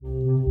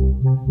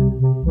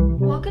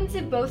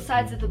to Both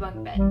Sides of the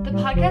Bunk Bed, the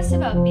podcast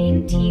about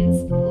being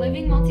teens,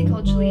 living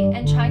multiculturally,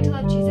 and trying to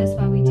love Jesus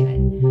while we do it.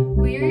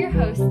 We are your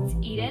hosts,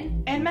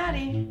 Eden and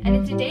Maddie. And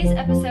in today's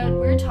episode,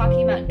 we're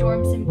talking about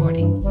dorms and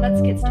boarding.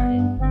 Let's get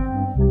started.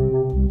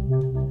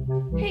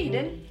 Hey,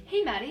 Eden.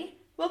 Hey, Maddie.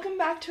 Welcome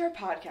back to our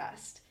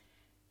podcast.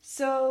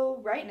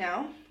 So, right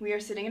now, we are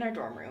sitting in our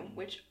dorm room,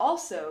 which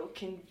also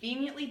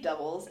conveniently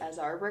doubles as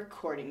our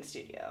recording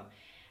studio.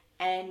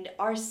 And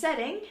our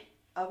setting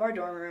of our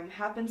dorm room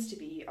happens to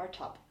be our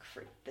topic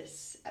for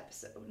this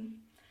episode.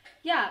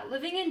 Yeah,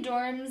 living in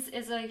dorms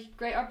is a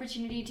great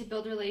opportunity to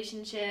build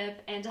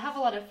relationship and to have a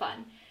lot of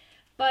fun.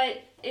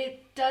 But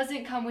it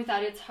doesn't come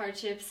without its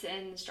hardships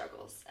and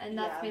struggles. And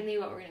that's mainly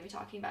what we're going to be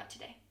talking about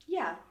today.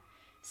 Yeah.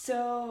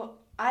 So,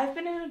 I've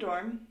been in a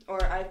dorm,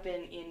 or I've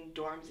been in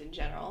dorms in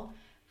general,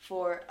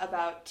 for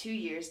about 2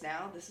 years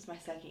now. This is my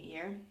second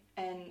year.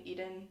 And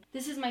Eden?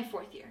 This is my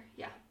fourth year,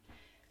 yeah.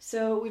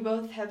 So we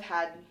both have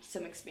had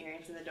some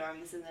experience in the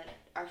dorm. This isn't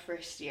our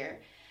first year.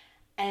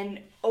 And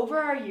over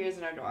our years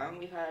in our dorm,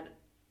 we've had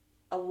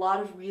a lot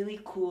of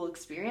really cool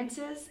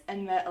experiences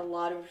and met a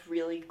lot of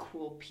really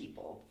cool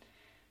people.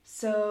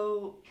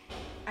 So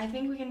I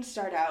think we can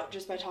start out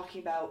just by talking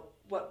about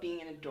what being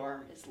in a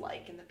dorm is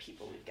like and the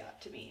people we've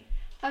got to meet.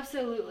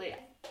 Absolutely.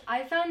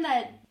 I found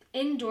that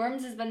in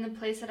dorms has been the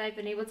place that I've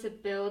been able to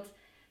build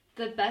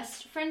the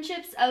best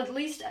friendships, at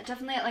least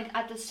definitely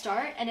at the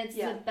start, and it's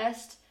the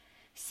best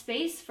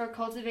space for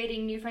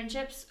cultivating new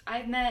friendships.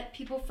 I've met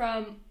people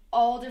from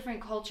all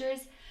different cultures,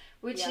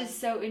 which is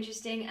so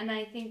interesting, and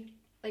I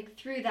think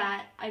through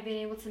that I've been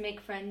able to make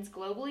friends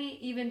globally,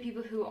 even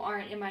people who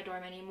aren't in my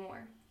dorm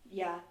anymore.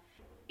 Yeah.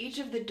 Each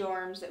of the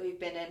dorms that we've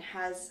been in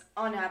has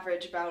on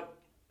average about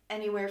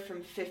anywhere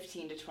from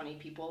 15 to 20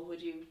 people.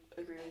 Would you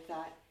agree with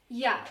that?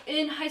 Yeah,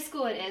 in high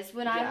school it is.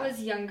 When I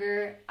was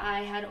younger,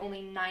 I had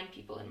only 9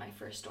 people in my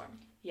first dorm.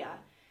 Yeah.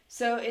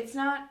 So it's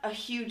not a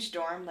huge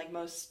dorm like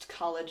most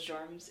college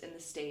dorms in the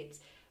States,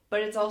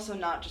 but it's also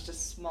not just a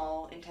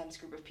small, intense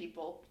group of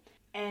people.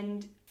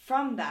 And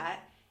from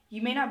that,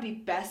 you may not be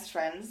best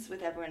friends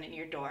with everyone in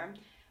your dorm,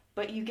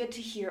 but you get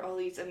to hear all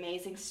these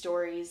amazing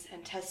stories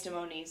and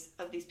testimonies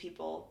of these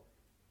people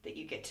that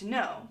you get to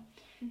know.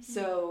 Mm-hmm.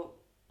 So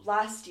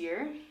this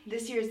year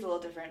is a little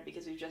different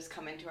because we've just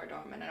come into our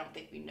dorm and I don't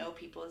think we know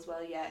people as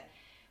well yet.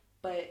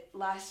 But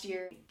last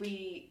year,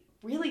 we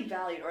really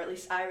valued, or at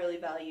least I really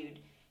valued,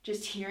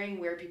 just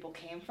hearing where people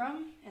came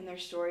from and their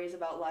stories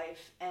about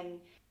life. And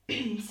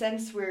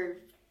since we're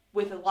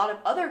with a lot of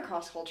other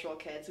cross-cultural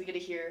kids, we get to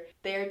hear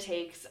their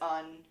takes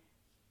on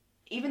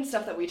even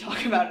stuff that we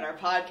talk about in our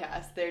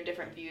podcast, their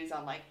different views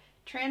on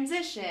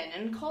transition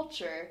and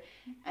culture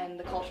and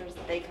the cultures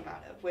that they come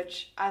out of,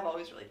 which I've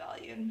always really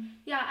valued.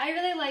 Yeah, I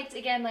really liked,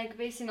 again,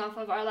 basing off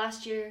of our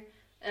last year,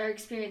 our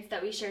experience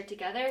that we shared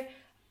together,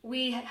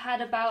 we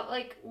had about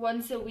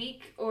once a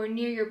week or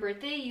near your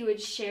birthday, you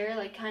would share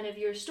kind of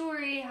your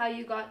story, how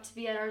you got to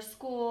be at our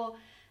school,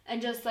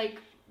 and just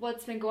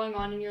what's been going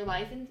on in your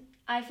life. And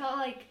I felt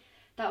like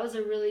that was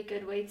a really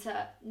good way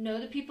to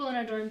know the people in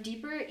our dorm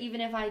deeper,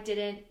 even if I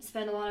didn't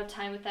spend a lot of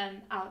time with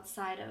them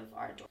outside of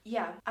our dorm.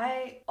 Yeah,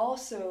 I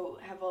also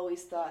have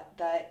always thought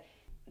that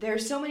there are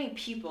so many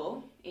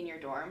people in your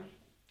dorm,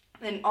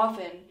 and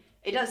often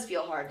it does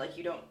feel hard,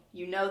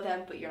 you know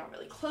them, but you're not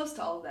really close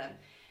to all of them.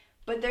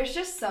 But there's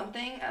just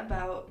something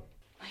about,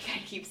 I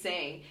keep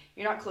saying,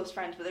 you're not close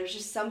friends, but there's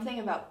just something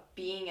about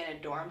being in a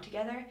dorm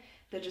together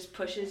that just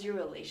pushes your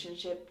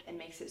relationship and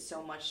makes it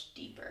so much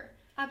deeper.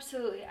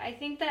 Absolutely. I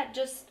think that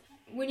just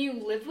when you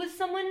live with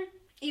someone,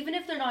 even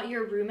if they're not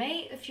your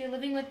roommate, if you're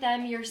living with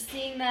them, you're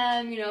seeing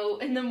them,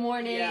 in the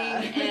morning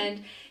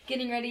and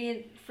getting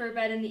ready for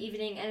bed in the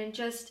evening, and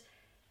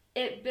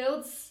it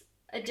builds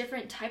a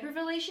different type of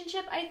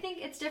relationship. I think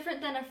it's different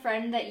than a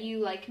friend that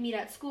you meet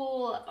at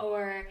school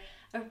or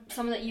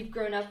someone that you've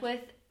grown up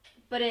with,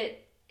 but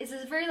it is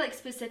a very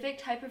specific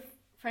type of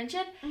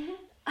friendship. Mm-hmm.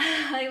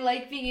 I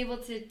like being able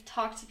to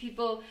talk to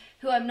people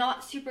who I'm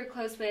not super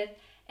close with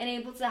and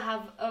able to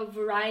have a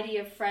variety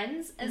of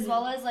friends, as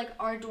well as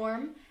our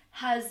dorm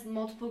has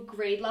multiple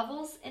grade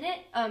levels in it,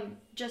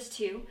 just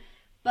 2,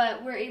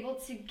 but we're able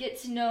to get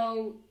to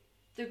know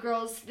the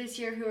girls this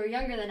year who are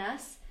younger than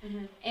us,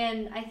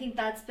 and I think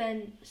that's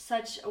been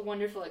such a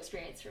wonderful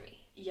experience for me.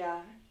 Yeah,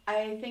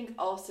 I think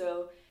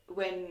also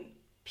when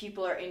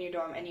people are in your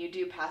dorm and you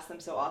do pass them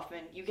so often,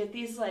 you get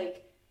these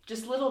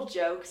just little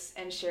jokes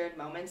and shared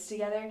moments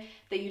together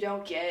that you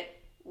don't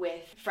get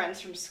with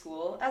friends from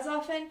school as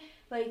often.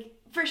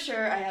 For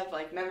sure, I have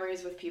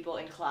memories with people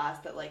in class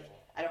that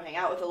I don't hang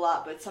out with a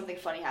lot, but something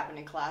funny happened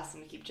in class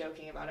and we keep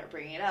joking about it,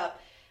 bringing it up.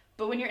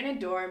 But when you're in a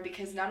dorm,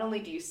 because not only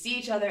do you see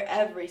each other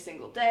every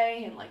single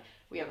day, and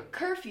we have a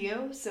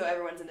curfew, so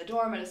everyone's in the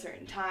dorm at a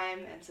certain time,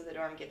 and so the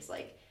dorm gets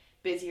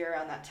busier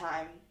around that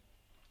time.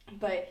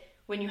 But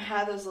when you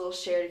have those little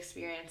shared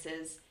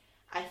experiences,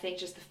 I think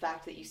just the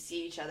fact that you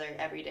see each other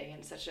every day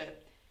in such a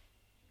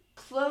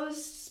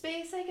closed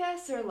space, I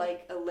guess, or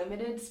a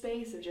limited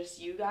space of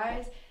just you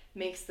guys,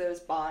 makes those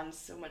bonds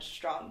so much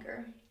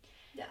stronger.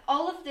 Yeah,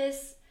 all of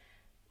this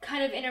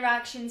kind of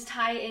interactions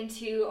tie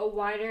into a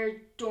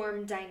wider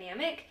dorm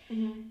dynamic.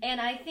 Mm-hmm.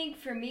 And I think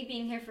for me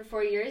being here for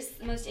 4 years,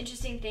 the most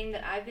interesting thing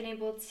that I've been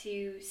able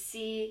to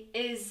see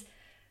is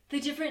the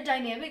different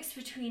dynamics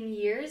between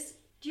years.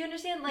 Do you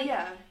understand? Like,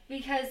 yeah.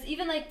 Because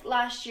even like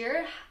last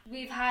year,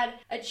 we've had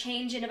a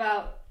change in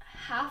about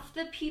half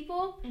the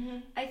people. Mm-hmm.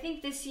 I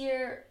think this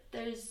year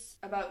there's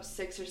about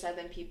 6 or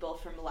 7 people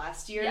from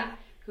last year Yeah.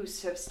 who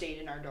have stayed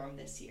in our dorm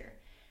this year,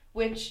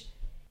 which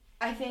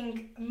I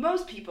think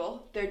most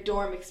people, their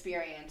dorm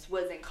experience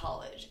was in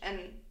college. And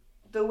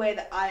the way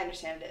that I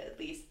understand it, at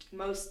least,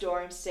 most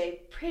dorms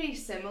stay pretty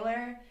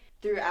similar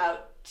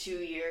throughout 2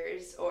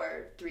 years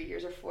or 3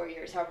 years or 4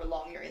 years, however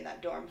long you're in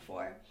that dorm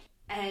for.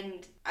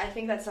 And I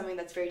think that's something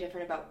that's very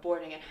different about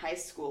boarding in high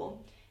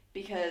school,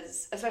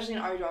 because especially in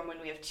our dorm,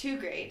 when we have 2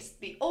 grades,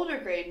 the older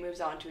grade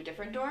moves on to a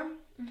different dorm.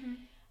 Mm-hmm.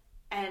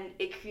 And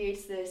it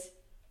creates this,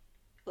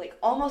 like,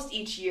 almost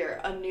each year,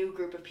 a new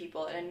group of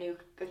people and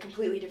a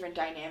completely different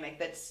dynamic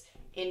that's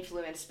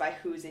influenced by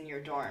who's in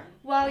your dorm.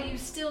 While you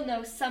still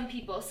know some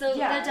people. So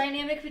Yeah. the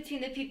dynamic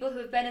between the people who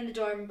have been in the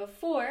dorm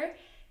before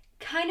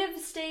kind of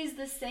stays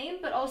the same,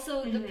 but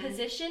also the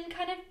position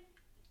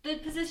the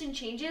position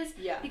changes.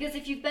 Yeah. Because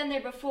if you've been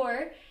there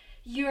before,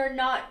 you're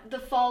not the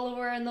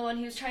follower and the one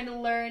who's trying to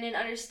learn and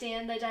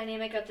understand the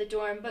dynamic of the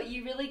dorm, but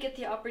you really get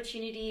the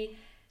opportunity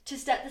to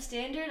set the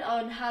standard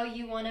on how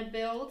you want to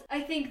build.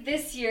 I think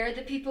this year,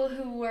 the people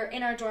who were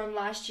in our dorm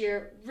last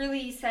year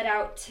really set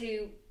out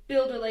to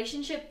build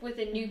relationship with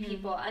the new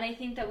people, and I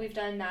think that we've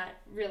done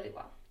that really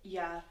well.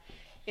 Yeah.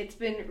 It's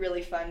been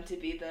really fun to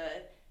be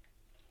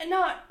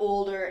not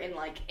older in,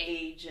 like,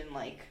 age and,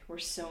 like, we're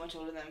so much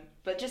older than them,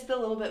 but just a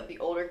little bit of the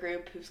older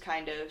group who's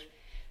kind of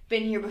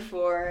been here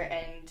before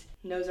and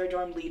knows our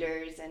dorm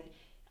leaders and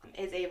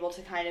is able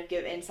to kind of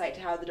give insight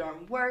to how the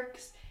dorm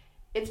works.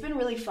 It's been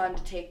really fun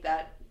to take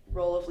that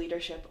role of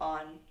leadership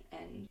on,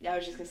 and I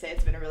was just gonna say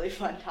it's been a really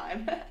fun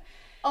time.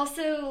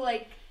 Also,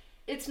 like,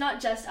 it's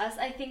not just us.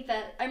 I think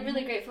that I'm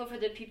really grateful for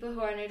the people who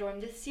are in our dorm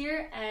this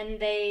year,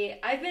 and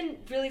I've been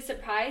really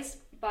surprised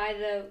by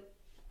the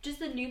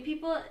new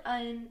people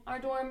in our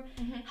dorm,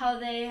 how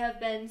they have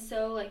been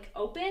so, like,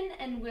 open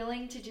and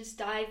willing to just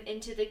dive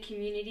into the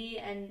community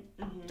and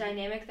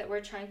dynamic that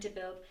we're trying to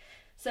build.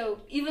 So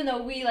even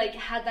though we, like,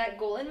 had that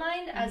goal in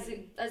mind, as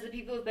the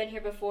people who've been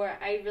here before,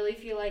 I really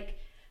feel like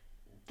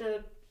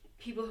the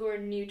people who are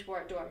new to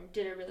our dorm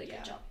did a really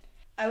good job.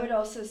 I would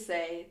also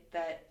say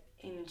that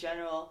in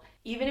general,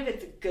 even if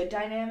it's a good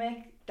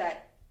dynamic,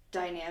 that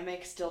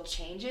dynamic still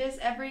changes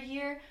every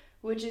year,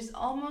 which is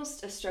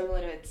almost a struggle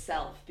in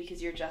itself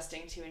because you're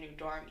adjusting to a new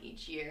dorm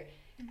each year.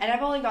 And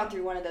I've only gone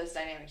through one of those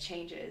dynamic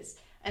changes.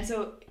 And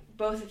so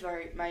both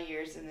of my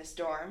years in this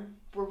dorm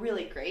were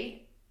really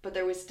great, but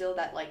there was still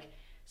that, like,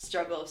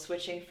 struggle of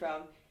switching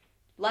from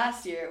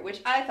last year,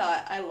 which I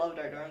thought I loved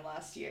our dorm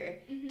last year,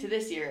 to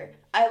this year.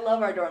 I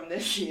love our dorm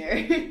this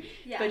year.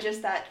 Yeah. But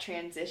just that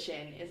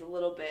transition is a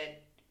little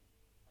bit,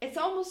 it's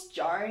almost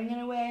jarring in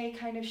a way,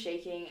 kind of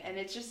shaking, and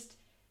it's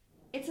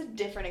a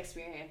different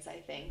experience, I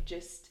think,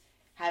 just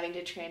having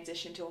to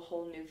transition to a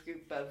whole new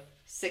group of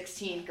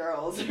 16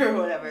 girls or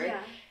whatever.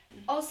 Yeah.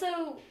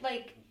 Also,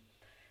 like,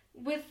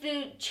 with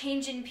the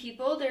change in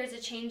people, there's a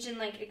change in,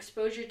 like,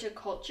 exposure to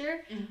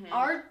culture.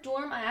 Our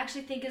dorm, I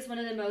actually think, is one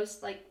of the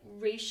most, like,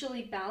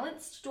 racially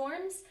balanced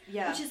dorms,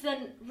 which has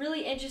been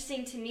really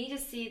interesting to me to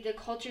see the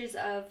cultures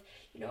of,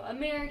 you know,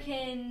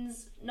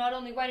 Americans, not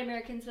only white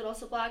Americans, but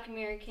also black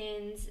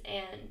Americans,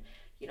 and,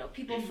 you know,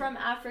 people from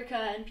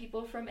Africa and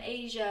people from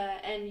Asia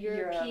and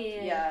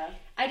European. Europe,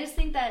 I just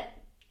think that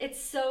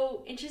it's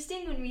so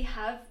interesting when we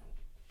have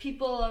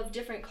people of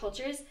different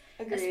cultures,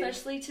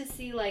 especially to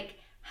see, like,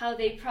 how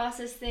they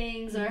process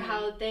things or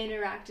how they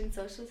interact in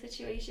social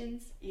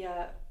situations.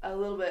 Yeah, a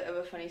little bit of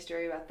a funny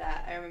story about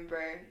that. I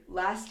remember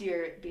last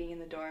year being in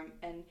the dorm,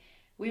 and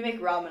we make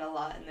ramen a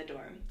lot in the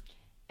dorm.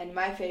 And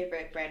my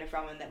favorite brand of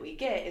ramen that we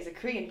get is a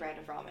Korean brand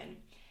of ramen.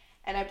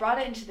 And I brought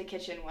it into the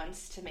kitchen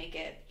once to make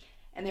it.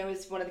 And there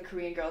was one of the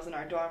Korean girls in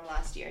our dorm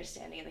last year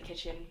standing in the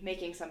kitchen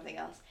making something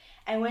else.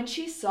 And when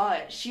she saw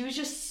it, she was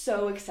just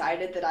so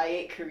excited that I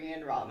ate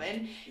Korean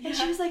ramen. And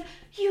she was like,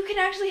 you can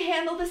actually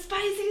handle the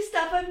spicy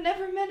stuff. I've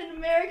never met an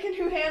American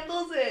who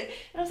handles it.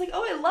 And I was like,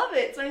 oh, I love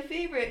it. It's my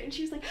favorite. And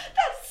she was like,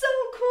 that's so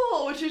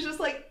cool. Which was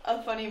just, like,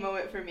 a funny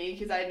moment for me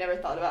because I had never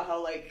thought about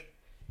how, like,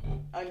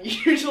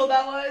 unusual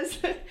that was,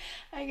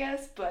 I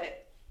guess.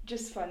 But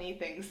just funny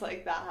things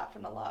like that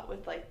happen a lot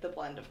with, like, the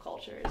blend of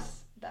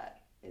cultures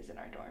that is in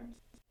our dorms.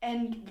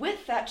 And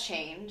with that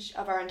change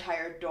of our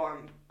entire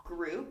dorm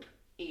group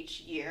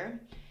each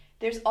year,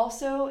 there's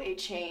also a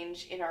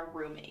change in our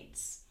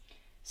roommates.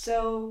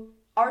 So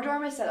our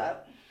dorm is set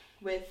up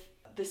with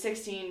the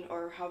 16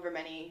 or however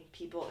many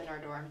people in our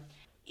dorm,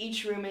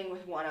 each rooming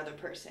with one other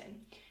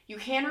person. You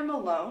can room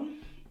alone,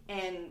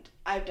 and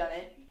I've done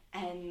it,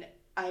 and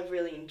I've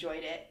really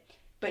enjoyed it.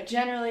 But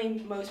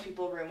generally, most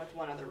people room with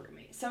one other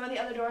roommate. Some of the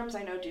other dorms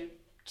I know do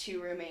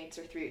 2 roommates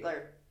or 3,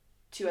 or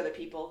 2 other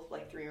people,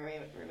 like 3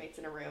 roommates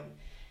in a room.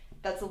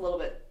 That's a little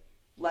bit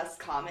less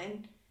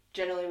common.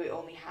 Generally, we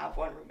only have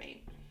 1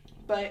 roommate.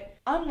 But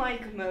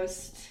unlike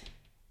most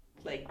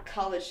like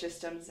college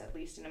systems, at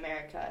least in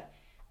America,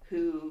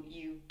 who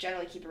you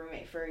generally keep a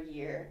roommate for a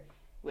year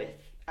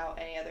without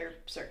any other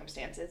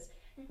circumstances,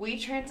 we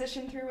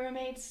transition through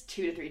roommates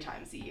 2 to 3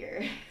 times a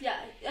year. Yeah,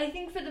 I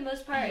think for the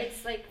most part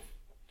it's like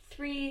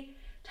 3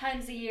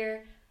 times a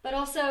year, but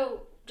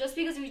also just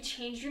because we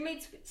change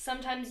roommates,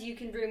 sometimes you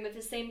can room with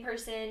the same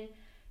person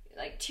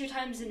like 2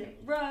 times in a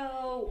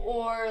row,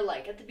 or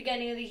like at the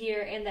beginning of the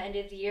year and the end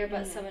of the year,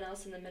 but someone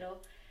else in the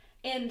middle.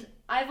 And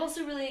I've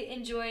also really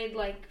enjoyed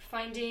like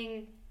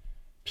finding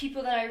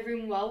people that I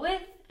room well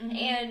with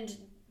and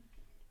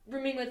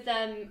rooming with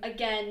them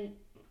again,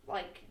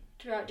 like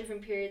throughout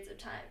different periods of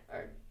time.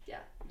 Or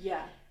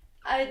yeah.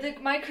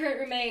 My current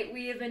roommate,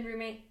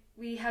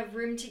 we have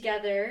roomed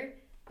together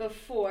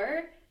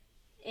before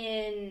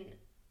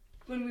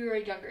when we were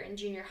younger in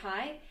junior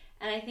high,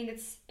 and I think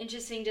it's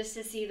interesting just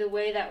to see the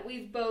way that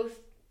we've both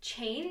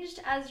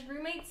changed as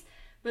roommates,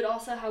 but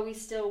also how we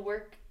still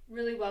work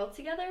really well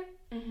together.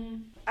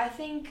 I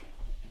think,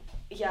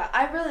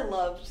 I really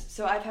loved,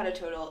 so I've had a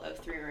total of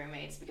 3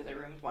 roommates because I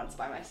roomed once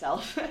by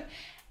myself,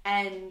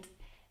 and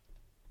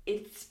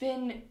it's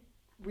been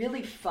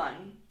really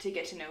fun to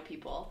get to know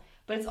people,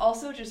 but it's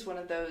also just one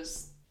of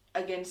those,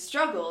 again,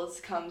 struggles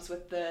comes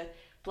with the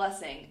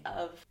blessing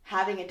of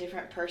having a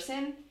different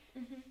person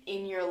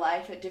in your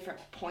life at different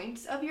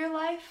points of your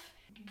life.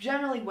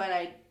 Generally, when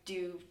I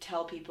do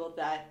tell people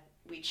that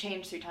we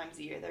change 3 times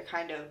a year, they're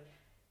kind of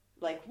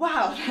like,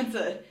 wow, that's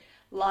a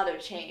lot of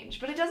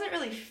change. But it doesn't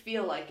really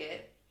feel like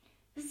it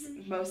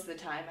most of the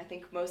time. I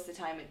think most of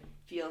the time it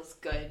feels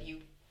good. You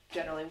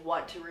generally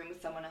want to room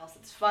with someone else.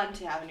 It's fun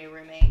to have a new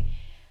roommate.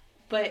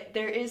 But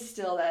there is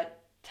still that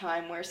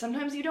time where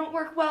sometimes you don't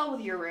work well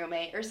with your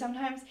roommate, or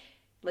sometimes,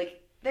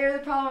 like, they're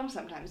the problem,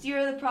 sometimes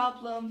you're the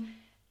problem.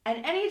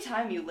 And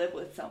anytime you live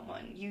with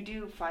someone, you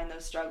do find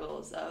those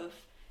struggles of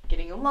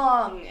getting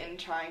along and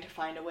trying to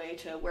find a way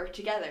to work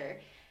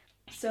together.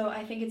 So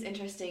I think it's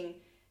interesting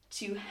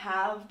to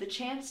have the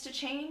chance to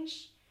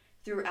change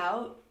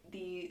throughout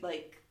the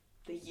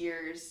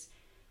years,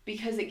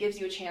 because it gives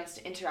you a chance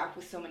to interact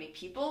with so many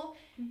people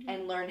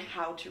and learn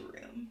how to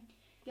room.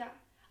 Yeah.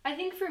 I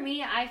think for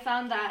me, I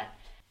found that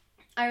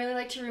I really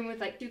like to room with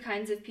like 2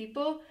 kinds of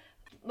people.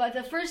 But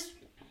the first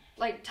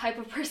type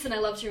of person I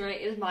love to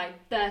roommate is my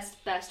best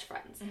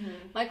friends.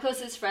 My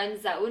closest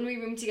friends, that when we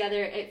room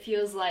together, it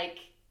feels like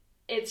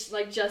it's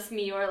like just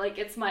me, or like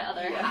it's my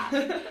other half.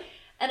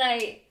 And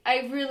I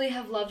really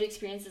have loved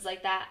experiences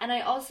like that. And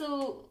I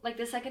also, like,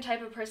 the second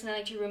type of person I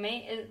like to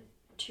roommate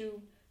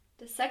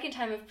the second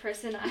type of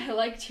person I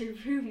like to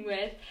room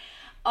with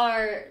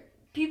are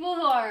people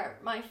who are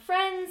my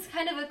friends,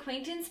 kind of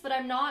acquaintance, but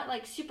I'm not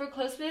like super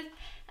close with,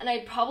 and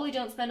I probably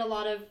don't spend a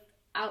lot of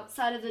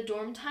outside of the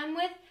dorm time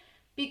with,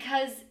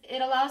 because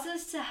it allows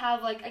us to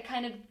have like a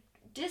kind of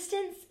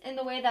distance in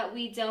the way that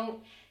we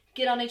don't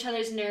get on each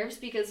other's nerves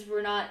because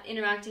we're not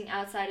interacting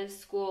outside of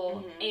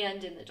school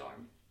and in the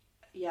dorm.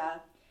 Yeah.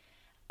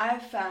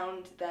 I've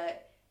found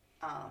that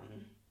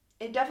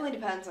it definitely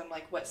depends on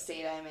like what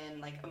state I'm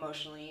in, like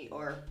emotionally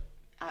or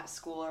at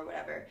school or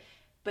whatever.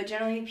 But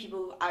generally people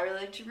who I really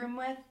like to room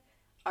with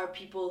are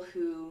people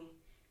who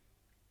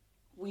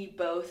we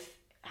both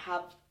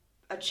have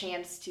a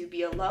chance to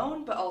be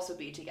alone but also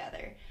be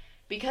together.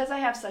 Because I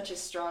have such a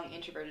strong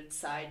introverted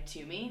side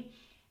to me,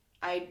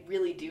 I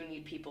really do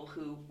need people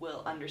who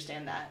will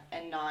understand that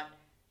and not,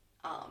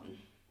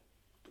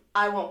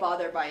 I won't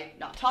bother by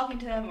not talking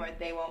to them, or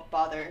they won't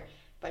bother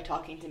by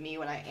talking to me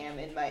when I am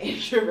in my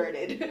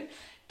introverted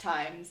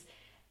times.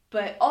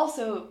 But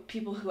also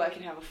people who I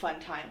can have a fun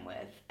time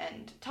with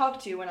and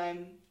talk to when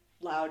I'm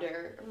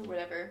louder or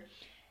whatever.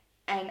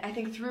 And I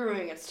think through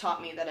rooming it's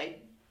taught me that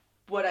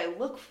what I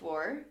look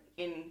for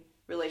in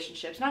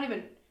relationships, not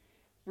even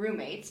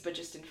roommates, but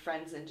just in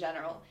friends in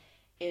general,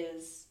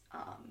 is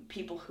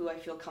people who I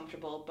feel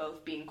comfortable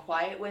both being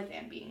quiet with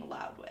and being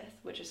loud with,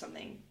 which is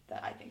something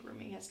that I think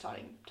rooming has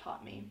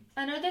taught me.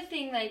 Another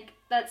thing like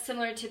that's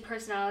similar to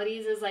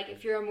personalities is like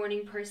if you're a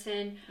morning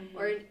person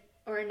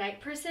or a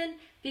night person,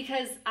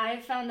 because I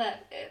found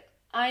that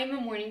I'm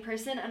a morning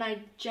person and I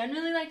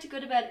generally like to go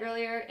to bed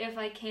earlier if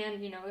I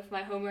can, if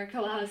my homework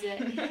allows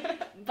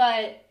it.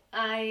 But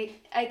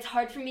it's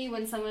hard for me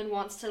when someone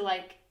wants to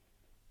like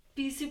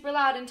be super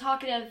loud and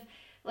talkative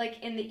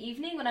like in the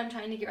evening when I'm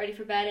trying to get ready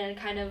for bed and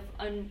kind of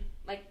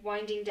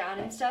winding down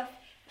and stuff.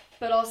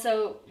 But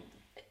also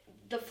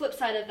the flip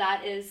side of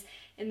that is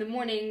in the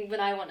morning when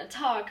I want to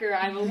talk or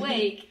I'm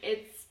awake,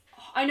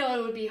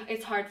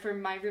 it's hard for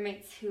my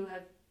roommates who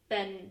have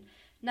been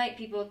night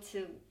people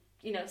to,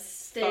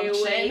 stay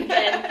awake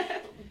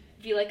and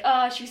be like,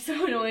 oh, she's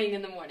so annoying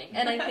in the morning.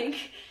 And I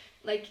think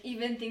like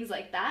even things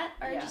like that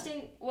are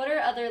interesting. What are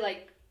other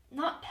like,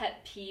 not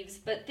pet peeves,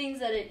 but things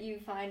that you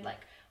find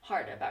like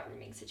hard about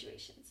rooming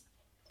situations?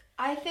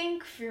 I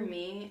think for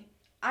me,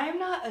 I'm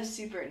not a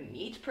super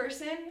neat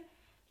person.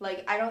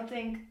 Like, I don't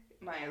think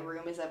my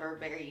room is ever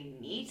very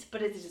neat,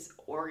 but it's just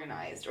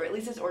organized, or at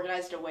least it's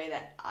organized in a way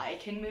that I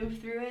can move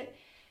through it.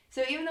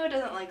 So even though it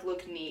doesn't like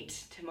look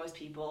neat to most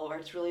people, or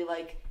it's really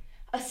like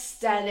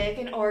aesthetic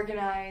and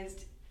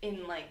organized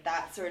in, like,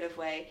 that sort of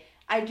way.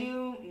 I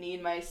do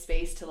need my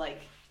space to, like,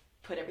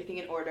 put everything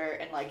in order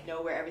and, like,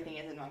 know where everything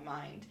is in my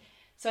mind.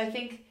 So I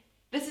think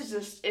this is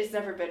just, it's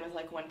never been with,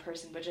 like, one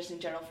person, but just in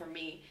general for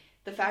me,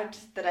 the fact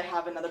that I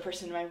have another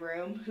person in my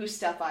room whose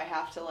stuff I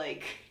have to,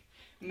 like,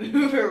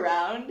 move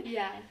around.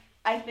 Yeah.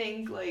 I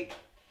think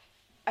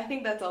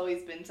that's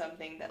always been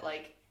something that,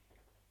 like,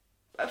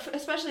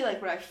 especially,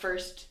 like, when I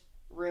first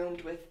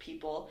roomed with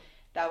people,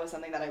 that was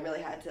something that I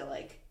really had to,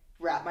 like,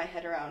 wrap my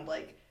head around,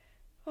 like,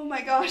 oh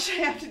my gosh,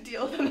 I have to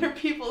deal with other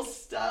people's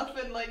stuff,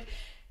 and, like,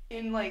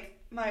 in, like,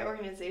 my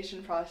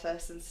organization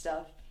process and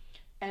stuff.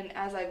 And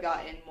as I've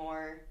gotten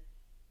more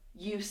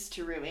used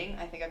to rooming,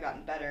 I think I've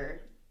gotten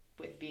better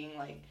with being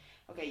like,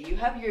 okay, you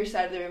have your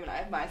side of the room and I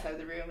have my side of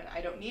the room, and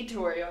I don't need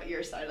to worry about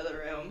your side of the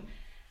room.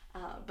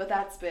 But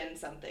that's been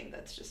something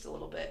that's just a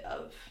little bit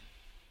of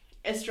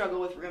a struggle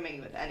with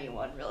rooming with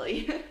anyone,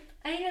 really.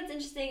 I think that's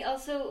interesting.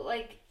 Also,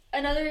 like,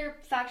 another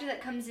factor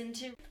that comes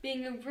into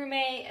being a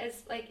roommate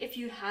is, like, if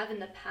you have in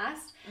the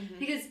past,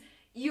 because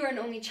you're an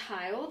only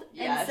child,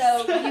 yes.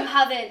 And so you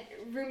haven't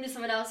roomed with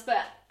someone else,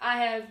 but I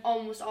have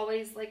almost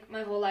always, like,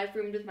 my whole life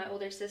roomed with my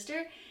older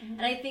sister,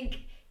 and I think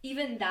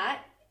even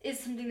that is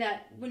something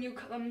that when you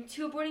come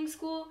to a boarding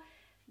school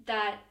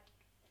that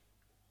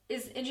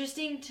is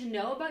interesting to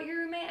know about your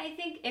roommate, I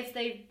think, if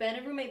they've been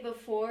a roommate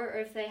before or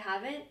if they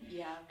haven't.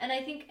 Yeah. And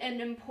I think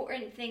an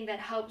important thing that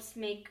helps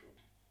make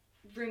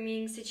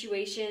rooming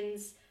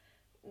situations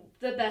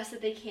the best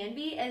that they can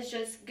be is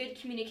just good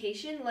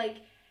communication. Like,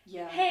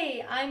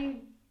 hey,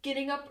 I'm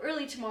getting up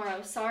early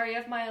tomorrow. Sorry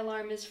if my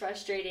alarm is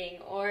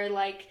frustrating. Or,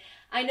 like,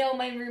 I know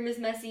my room is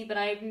messy, but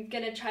I'm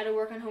going to try to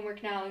work on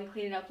homework now and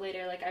clean it up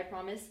later, like I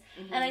promise.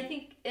 And I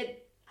think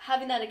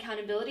having that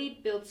accountability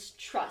builds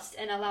trust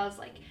and allows,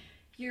 like,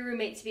 your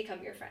roommate to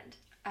become your friend.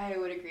 I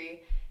would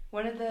agree.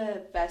 One of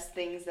the best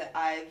things that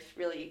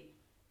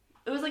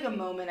it was like a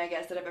moment, I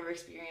guess, that I've ever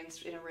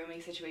experienced in a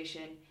rooming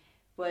situation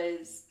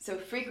was, so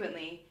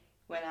frequently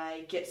when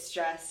I get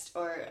stressed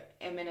or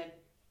am in a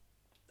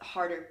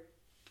harder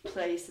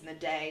place in the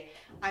day,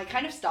 I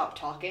kind of stop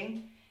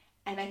talking.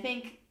 And I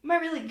think my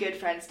really good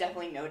friends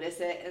definitely notice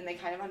it, and they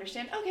kind of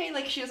understand, okay,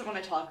 like, she doesn't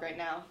want to talk right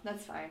now.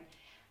 That's fine.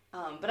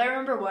 But I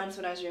remember once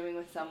when I was rooming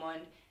with someone,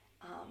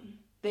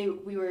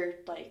 we were,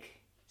 like,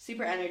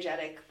 super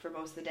energetic for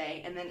most of the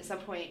day, and then at some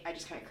point I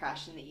just kind of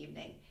crashed in the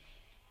evening.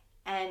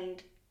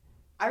 And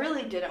I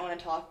really didn't want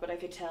to talk, but I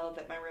could tell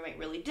that my roommate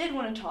really did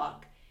want to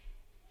talk.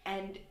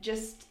 And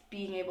just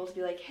being able to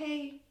be like,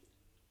 hey,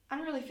 I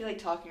don't really feel like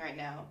talking right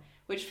now,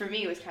 which for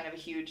me was kind of a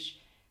huge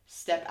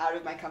step out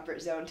of my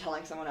comfort zone,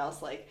 telling someone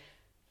else, like,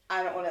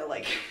 I don't want to,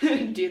 like,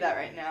 do that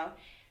right now.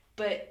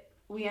 But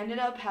we ended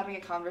up having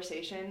a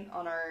conversation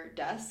on our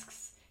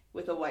desks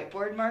with a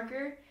whiteboard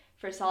marker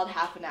for a solid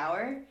half an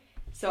hour.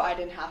 So I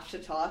didn't have to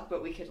talk,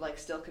 but we could, like,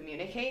 still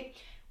communicate,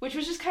 which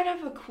was just kind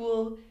of a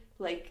cool,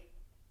 like,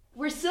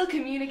 we're still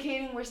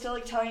communicating, we're still,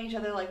 like, telling each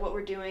other, like, what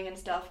we're doing and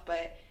stuff,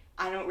 but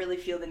I don't really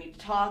feel the need to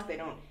talk.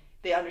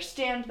 They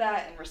understand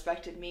that and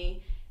respected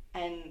me.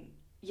 And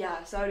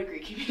yeah, so I would agree,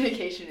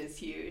 communication is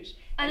huge.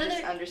 And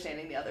just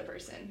understanding the other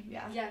person,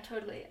 yeah. Yeah,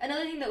 totally.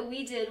 Another thing that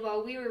we did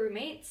while we were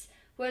roommates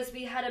was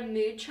we had a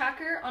mood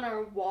tracker on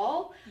our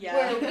wall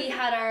where we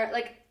had our,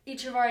 like,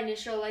 each of our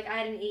initial, like, I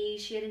had an E,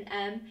 she had an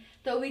M,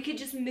 that we could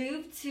just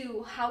move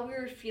to how we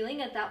were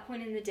feeling at that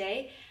point in the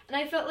day. And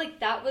I felt like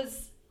that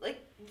was,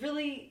 like,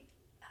 really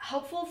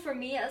helpful for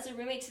me as a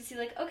roommate to see,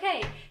 like,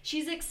 okay,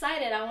 she's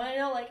excited. I want to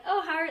know, like,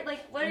 oh,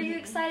 what are you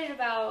excited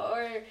about?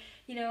 Or,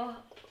 you know,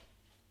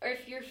 or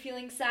if you're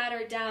feeling sad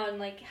or down,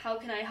 like, how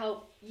can I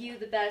help you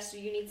the best? Do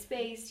you need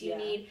space? Do you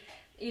need,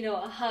 you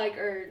know, a hug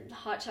or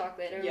hot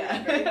chocolate or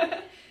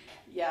whatever?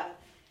 Yeah.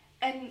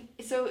 And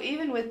so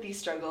even with these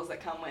struggles that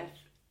come with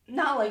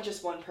not, like,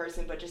 just one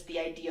person, but just the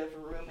idea of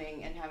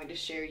rooming and having to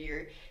share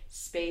your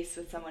space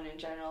with someone in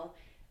general,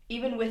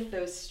 even with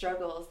those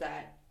struggles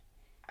that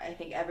I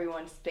think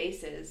everyone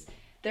faces,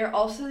 there are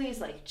also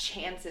these, like,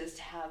 chances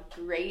to have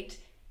great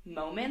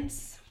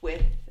moments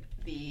with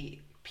the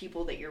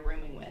people that you're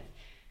rooming with.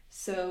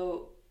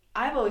 So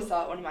I've always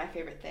thought one of my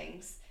favorite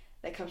things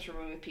that comes from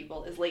rooming with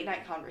people is late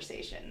night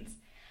conversations.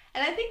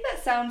 And I think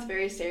that sounds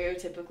very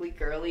stereotypically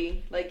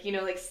girly, like, you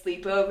know, like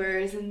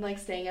sleepovers and, like,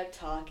 staying up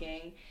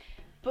talking.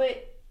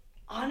 But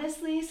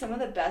honestly, some of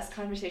the best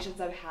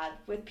conversations I've had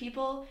with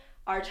people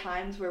are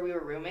times where we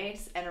were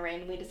roommates and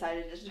randomly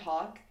decided to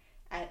talk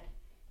at,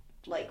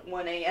 like,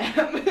 1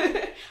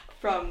 a.m.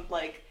 from,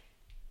 like,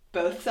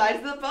 both sides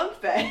of the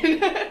bunk bed.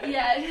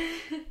 Yeah.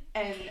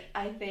 And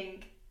I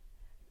think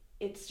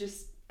it's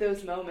just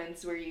those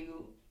moments where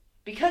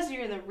because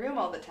you're in the room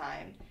all the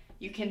time,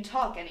 you can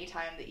talk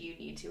anytime that you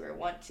need to or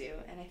want to.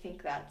 And I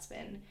think that's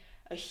been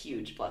a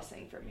huge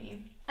blessing for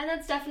me. And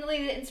that's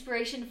definitely the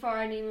inspiration for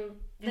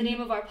the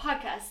name of our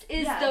podcast,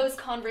 is those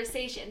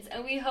conversations.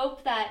 And we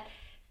hope that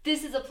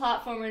this is a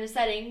platform and a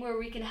setting where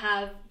we can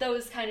have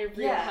those kind of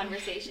real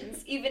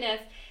conversations, even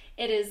if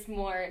it is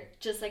more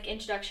just, like,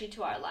 introductory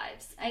to our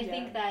lives. I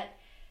think that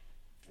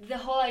the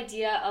whole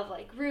idea of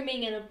like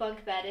rooming in a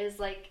bunk bed is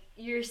like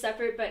you're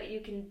separate but you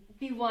can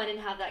be one and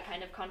have that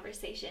kind of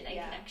conversation and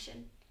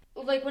connection.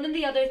 Like one of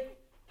the other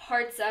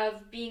parts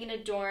of being in a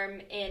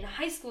dorm in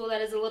high school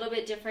that is a little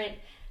bit different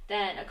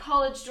than a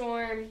college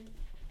dorm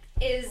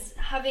is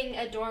having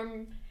a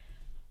dorm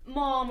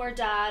mom or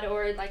dad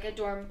or like a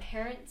dorm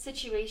parent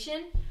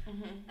situation.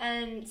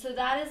 And so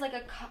that is like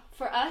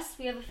for us,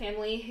 we have a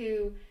family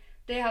who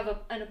they have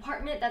an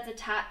apartment that's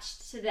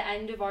attached to the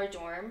end of our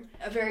dorm.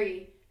 A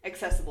very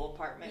accessible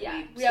apartment.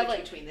 Yeah, we have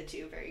like between the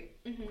two very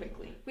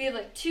quickly. We have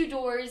like 2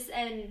 doors,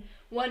 and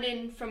one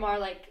in from our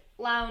like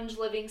lounge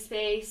living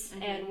space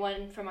and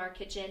one from our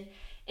kitchen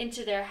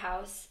into their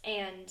house,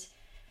 and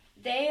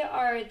they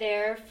are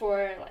there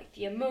for like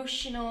the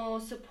emotional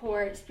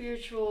support,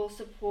 spiritual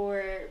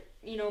support,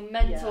 you know,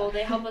 mental.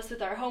 They help us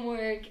with our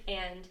homework,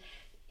 and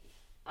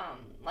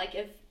like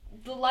if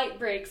the light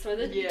breaks or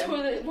the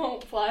toilet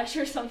won't flush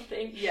or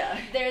something,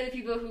 they're the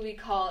people who we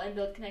call and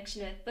build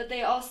connection with. But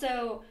they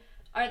also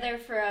are there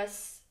for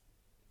us,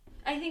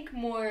 I think,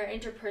 more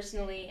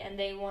interpersonally, and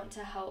they want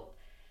to help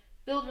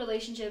build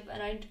relationship.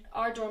 And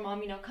our dorm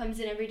mom, you know, comes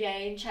in every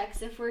day and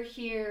checks if we're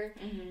here,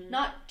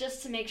 not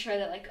just to make sure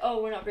that like,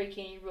 oh, we're not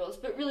breaking any rules,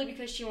 but really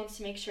because she wants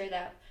to make sure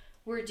that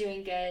we're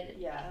doing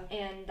good,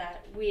 and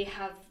that we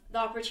have the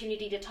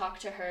opportunity to talk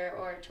to her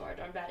or to our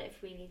dorm dad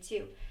if we need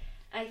to.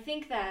 I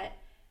think that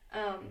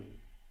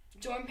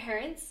dorm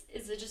parents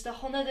is just a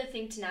whole nother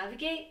thing to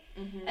navigate.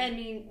 I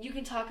mean, you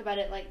can talk about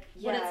it like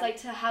what it's like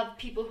to have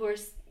people who are,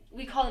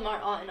 we call them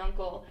our aunt and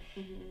uncle,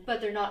 but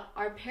they're not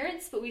our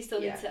parents, but we still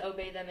need to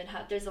obey them, and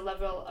there's a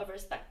level of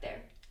respect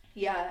there.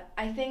 Yeah,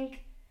 I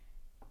think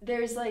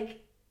there's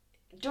like,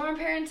 dorm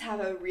parents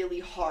have a really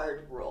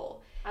hard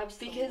role.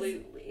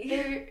 Absolutely. Because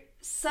they're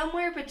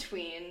somewhere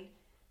between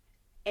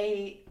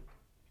a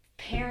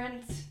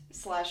parent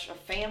 / a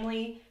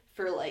family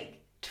for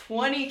like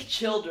 20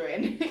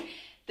 children.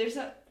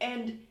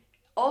 And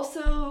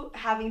also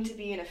having to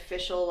be an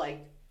official like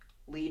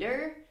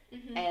leader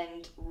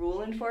and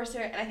rule enforcer,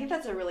 and I think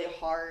that's a really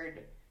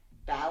hard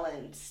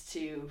balance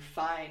to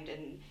find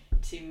and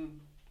to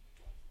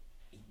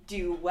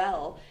do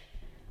well.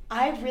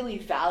 I've really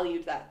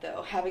valued that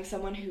though, having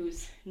someone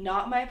who's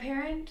not my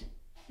parent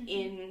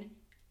in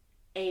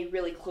a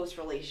really close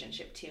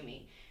relationship to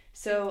me.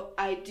 So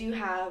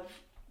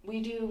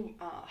we do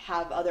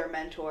have other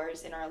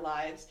mentors in our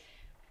lives,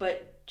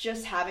 but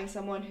just having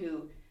someone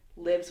who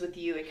lives with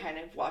you and kind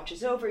of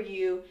watches over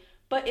you,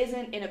 but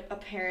isn't a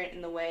parent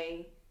in the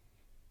way,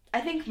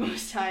 I think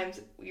most times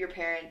your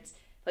parents,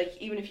 like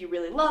even if you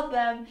really love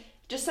them,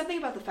 just something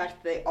about the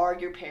fact that they are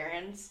your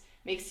parents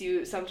makes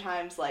you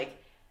sometimes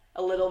like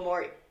a little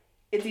more,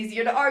 it's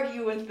easier to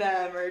argue with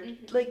them, or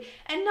like,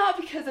 and not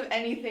because of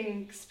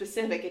anything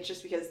specific, it's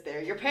just because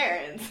they're your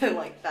parents, and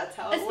like that's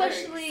how it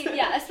works.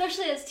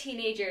 Especially as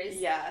teenagers.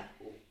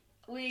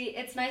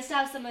 It's nice to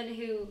have someone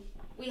who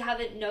we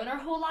haven't known our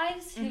whole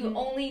lives, who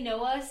only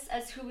know us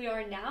as who we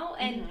are now,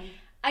 and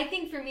I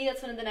think for me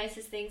that's one of the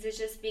nicest things, is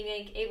just being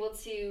like, able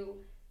to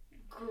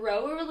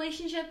grow a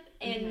relationship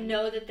and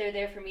know that they're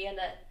there for me, and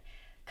that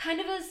kind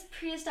of a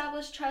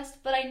pre-established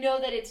trust, but I know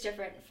that it's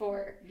different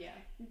for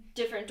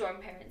different dorm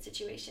parent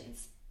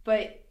situations.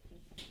 But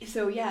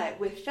so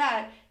with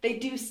that, they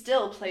do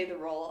still play the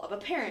role of a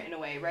parent in a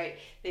way, right?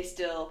 They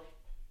still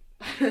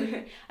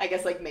I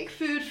guess like make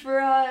food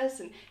for us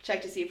and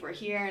check to see if we're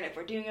here and if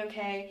we're doing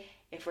okay.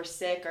 If we're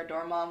sick, our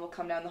dorm mom will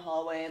come down the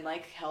hallway and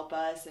like help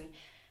us, and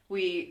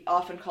we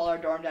often call our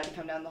dorm dad to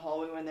come down the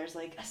hallway when there's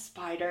like a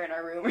spider in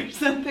our room or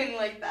something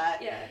like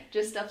that.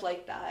 Just stuff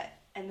like that.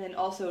 And then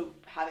also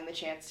having the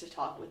chance to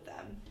talk with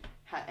them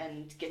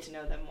and get to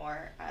know them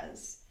more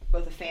as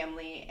both a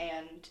family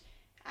and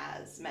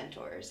as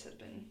mentors has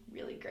been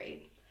really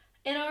great.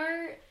 In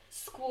our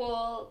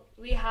school,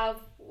 we have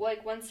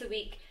like once a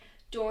week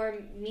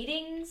dorm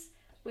meetings,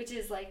 which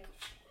is like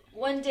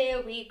one day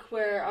a week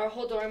where our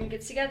whole dorm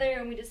gets together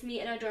and we just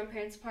meet in our dorm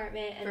parents'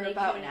 apartment. And for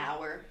about an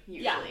hour,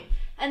 usually.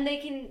 And they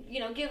can,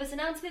 give us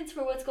announcements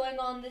for what's going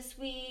on this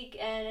week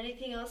and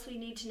anything else we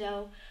need to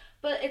know.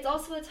 But it's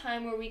also a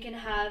time where we can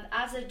have,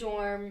 as a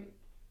dorm,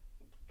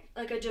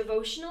 like a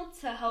devotional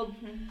to help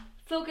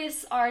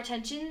focus our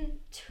attention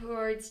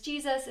towards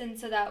Jesus, and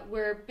so that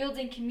we're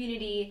building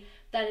community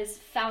that is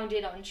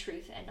founded on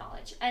truth and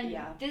knowledge. And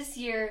this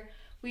year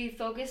we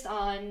focused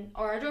on,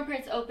 or our dorm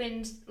parents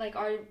opened, like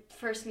our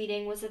first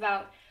meeting was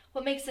about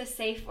what makes us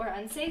safe or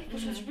unsafe,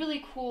 which was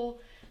really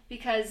cool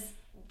because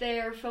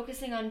they're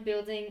focusing on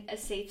building a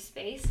safe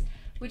space,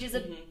 which is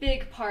a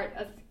big part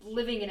of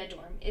living in a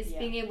dorm, is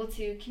being able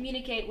to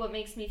communicate what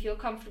makes me feel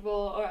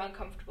comfortable or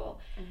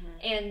uncomfortable.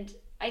 And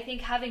I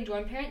think having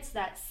dorm parents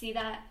that see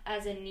that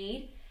as a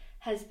need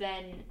has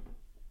been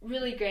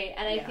really great.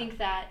 And I think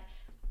that,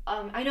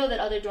 I know that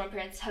other dorm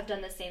parents have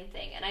done the same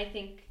thing, and I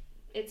think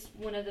it's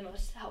one of the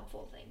most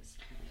helpful things.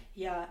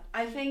 Yeah,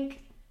 I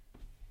think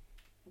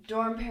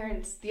dorm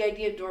parents, the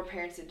idea of dorm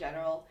parents in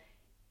general,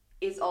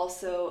 is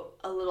also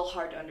a little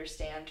hard to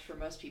understand for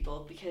most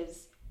people,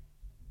 because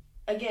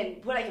again,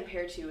 what I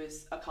compare to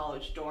is a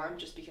college dorm,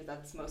 just because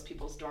that's most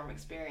people's dorm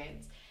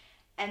experience.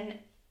 And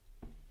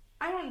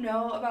I don't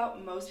know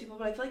about most people,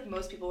 but I feel like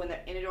most people, when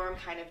they're in a dorm,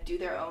 kind of do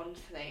their own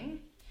thing.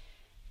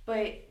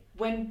 But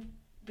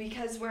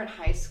because we're in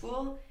high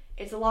school,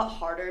 it's a lot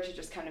harder to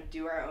just kind of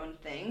do our own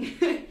thing.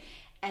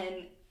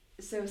 And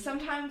so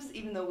sometimes,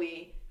 even though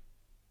we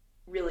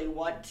really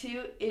want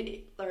to,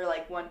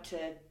 want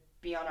to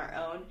be on our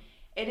own,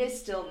 it is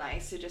still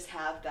nice to just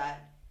have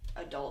that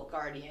adult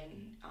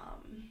guardian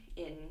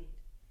in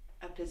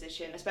a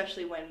position,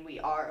 especially when we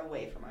are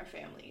away from our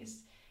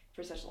families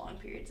for such long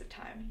periods of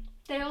time.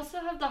 They also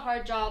have the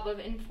hard job of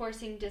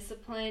enforcing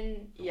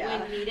discipline Yeah.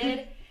 when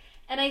needed.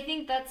 And I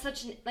think that's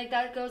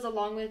that goes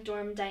along with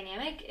dorm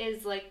dynamic,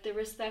 is like the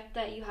respect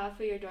that you have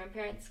for your dorm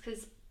parents,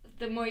 because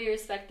the more you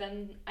respect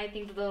them, I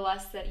think the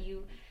less that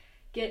you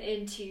get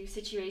into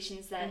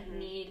situations that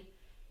need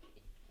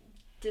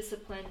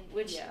discipline,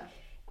 which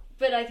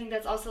but I think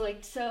that's also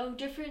like so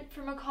different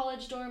from a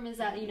college dorm, is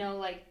that, you know,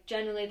 like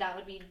generally that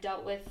would be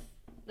dealt with,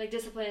 like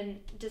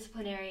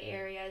disciplinary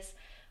areas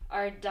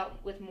are dealt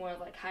with more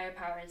of like higher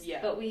powers.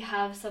 Yeah. But we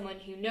have someone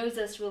who knows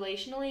us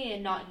relationally,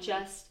 and not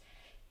just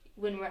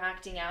when we're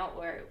acting out,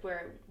 or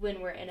when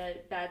we're in a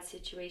bad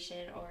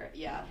situation, or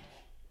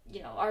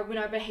you know, when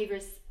our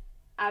behavior's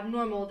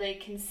abnormal, they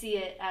can see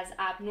it as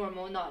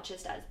abnormal, not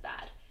just as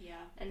bad. Yeah.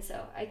 And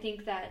so I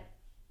think that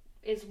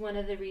is one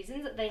of the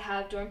reasons that they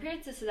have dorm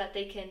parents, is so that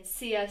they can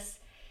see us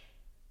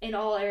in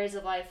all areas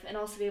of life, and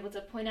also be able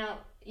to point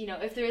out, you know,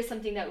 if there is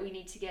something that we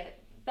need to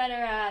get better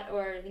at,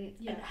 or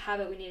a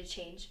habit we need to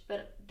change,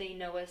 but they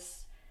know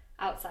us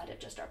outside of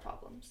just our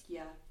problems.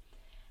 Yeah.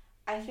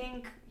 I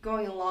think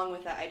going along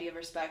with that idea of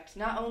respect,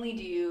 not only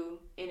do you,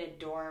 in a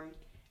dorm,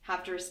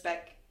 have to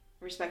respect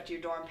your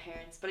dorm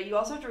parents, but you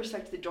also have to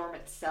respect the dorm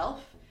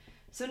itself.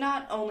 So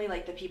not only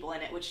like the people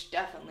in it, which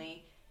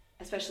definitely,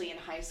 especially in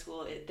high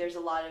school, there's a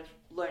lot of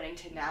learning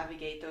to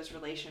navigate those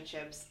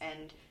relationships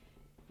and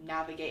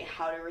navigate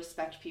how to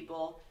respect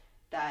people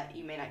that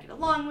you may not get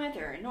along with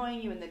or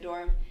annoying you in the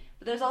dorm.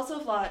 But there's also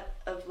a lot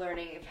of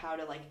learning of how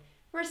to like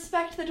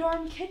respect the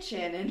dorm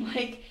kitchen, and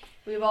like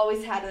we've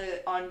always had an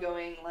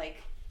ongoing, like,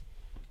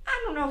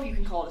 I don't know if you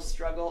can call it a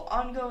struggle,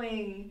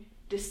 ongoing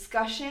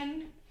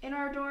discussion in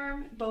our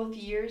dorm, both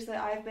years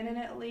that I've been in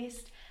it at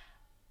least,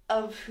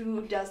 of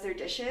who does their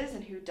dishes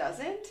and who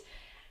doesn't.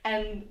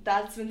 And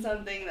that's been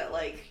something that,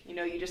 like, you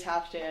know, you just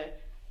have to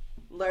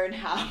learn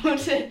how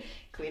to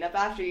clean up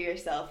after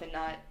yourself and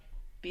not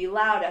be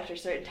loud after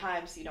certain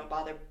times so you don't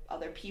bother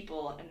other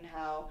people, and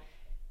how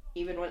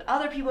even when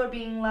other people are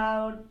being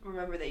loud,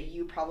 remember that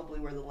you probably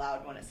were the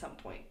loud one at some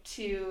point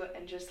too,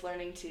 and just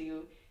learning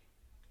to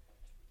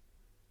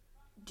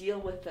deal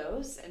with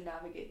those and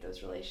navigate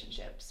those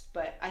relationships.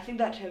 But I think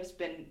that has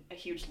been a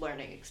huge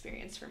learning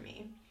experience for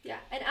me. Yeah,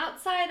 and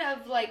outside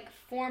of like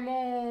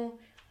formal,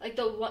 like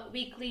the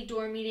weekly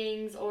dorm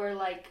meetings, or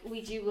like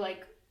we do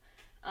like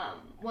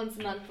once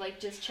a month, like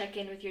just check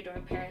in with your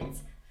dorm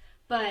parents.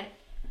 But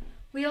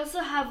we also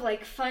have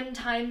like fun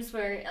times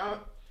where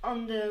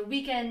on the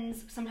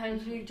weekends,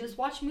 sometimes we just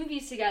watch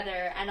movies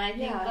together, and I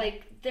think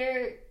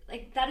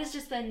that has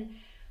just been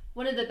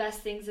one of the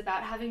best things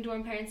about having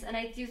dorm parents. And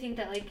I do think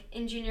that like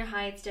in junior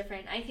high it's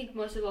different. I think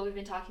most of what we've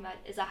been talking about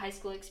is a high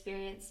school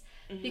experience,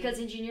 because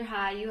in junior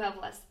high you have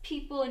less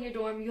people in your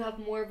dorm, you have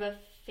more of a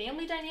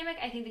family dynamic.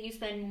 I think that you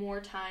spend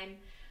more time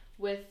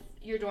with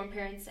your dorm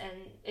parents, and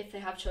if they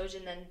have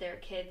children, then their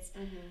kids.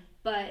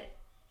 But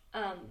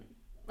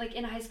like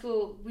in high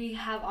school, we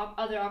have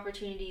other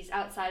opportunities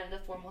outside of the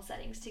formal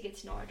settings to get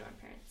to know our dorm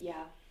parents.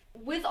 Yeah.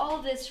 With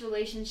all this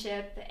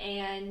relationship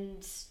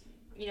and,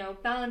 you know,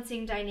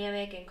 balancing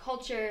dynamic and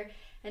culture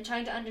and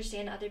trying to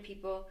understand other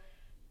people,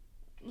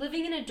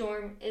 living in a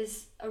dorm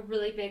is a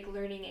really big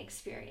learning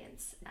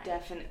experience.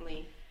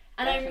 Definitely.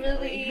 And I'm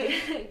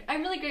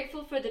really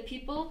grateful for the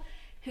people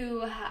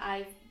who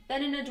I've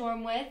been in a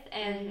dorm with,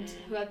 and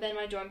who have been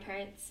my dorm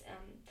parents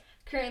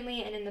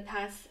currently and in the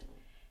past.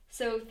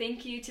 So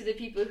thank you to the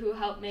people who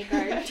helped make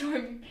our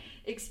dorm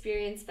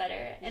experience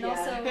better. And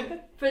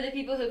also for the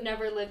people who've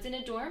never lived in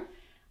a dorm,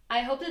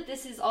 I hope that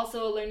this is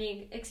also a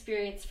learning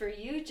experience for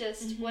you,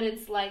 just what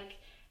it's like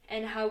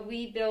and how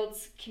we build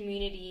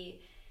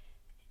community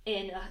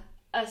in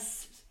a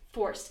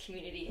forced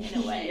community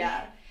in a way.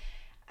 Yeah.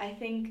 I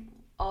think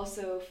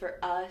also for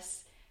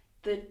us,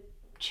 the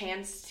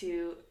chance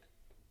to,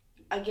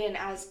 again,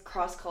 as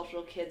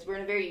cross-cultural kids, we're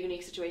in a very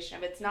unique situation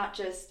of it's not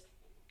just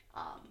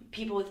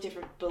people with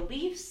different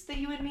beliefs that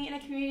you would meet in a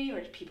community, or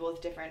people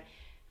with different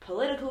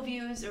political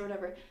views or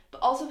whatever,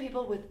 but also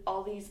people with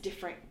all these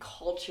different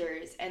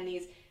cultures and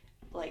these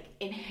like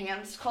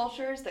enhanced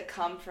cultures that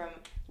come from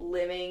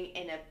living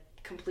in a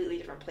completely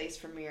different place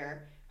from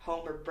your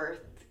home or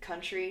birth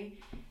country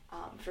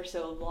for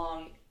so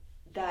long,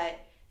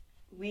 that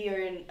we are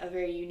in a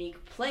very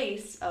unique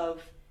place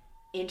of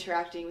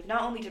interacting with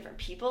not only different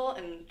people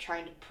and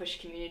trying to push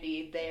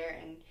community there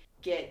and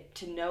get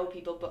to know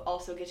people, but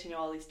also get to know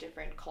all these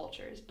different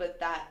cultures.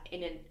 But that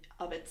in and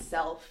of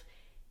itself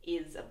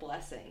is a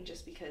blessing,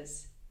 just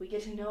because we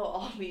get to know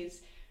all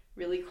these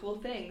really cool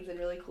things and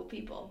really cool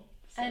people.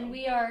 So. And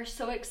we are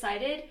so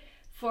excited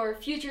for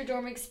future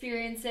dorm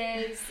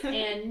experiences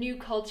and new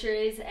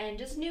cultures and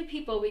just new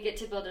people we get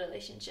to build a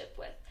relationship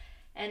with.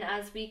 And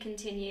as we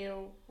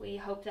continue, we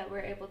hope that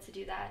we're able to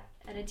do that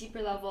at a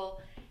deeper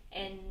level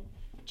and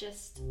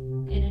just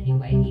in a new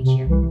way each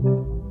year.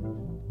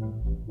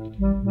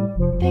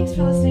 Thanks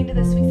for listening to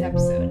this week's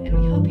episode, and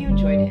we hope you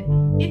enjoyed it.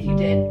 If you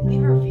did,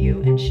 leave a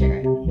review and share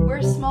it. We're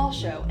a small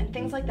show, and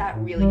things like that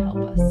really help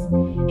us.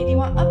 If you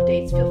want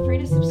updates, feel free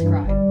to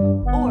subscribe,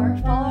 or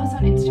follow us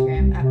on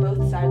Instagram at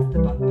Both Sides of the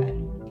Bunk Bed.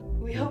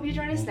 We hope you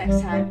join us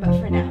next time, but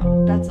for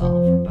now, that's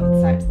all for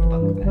Both Sides of the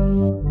Bunk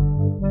Bed.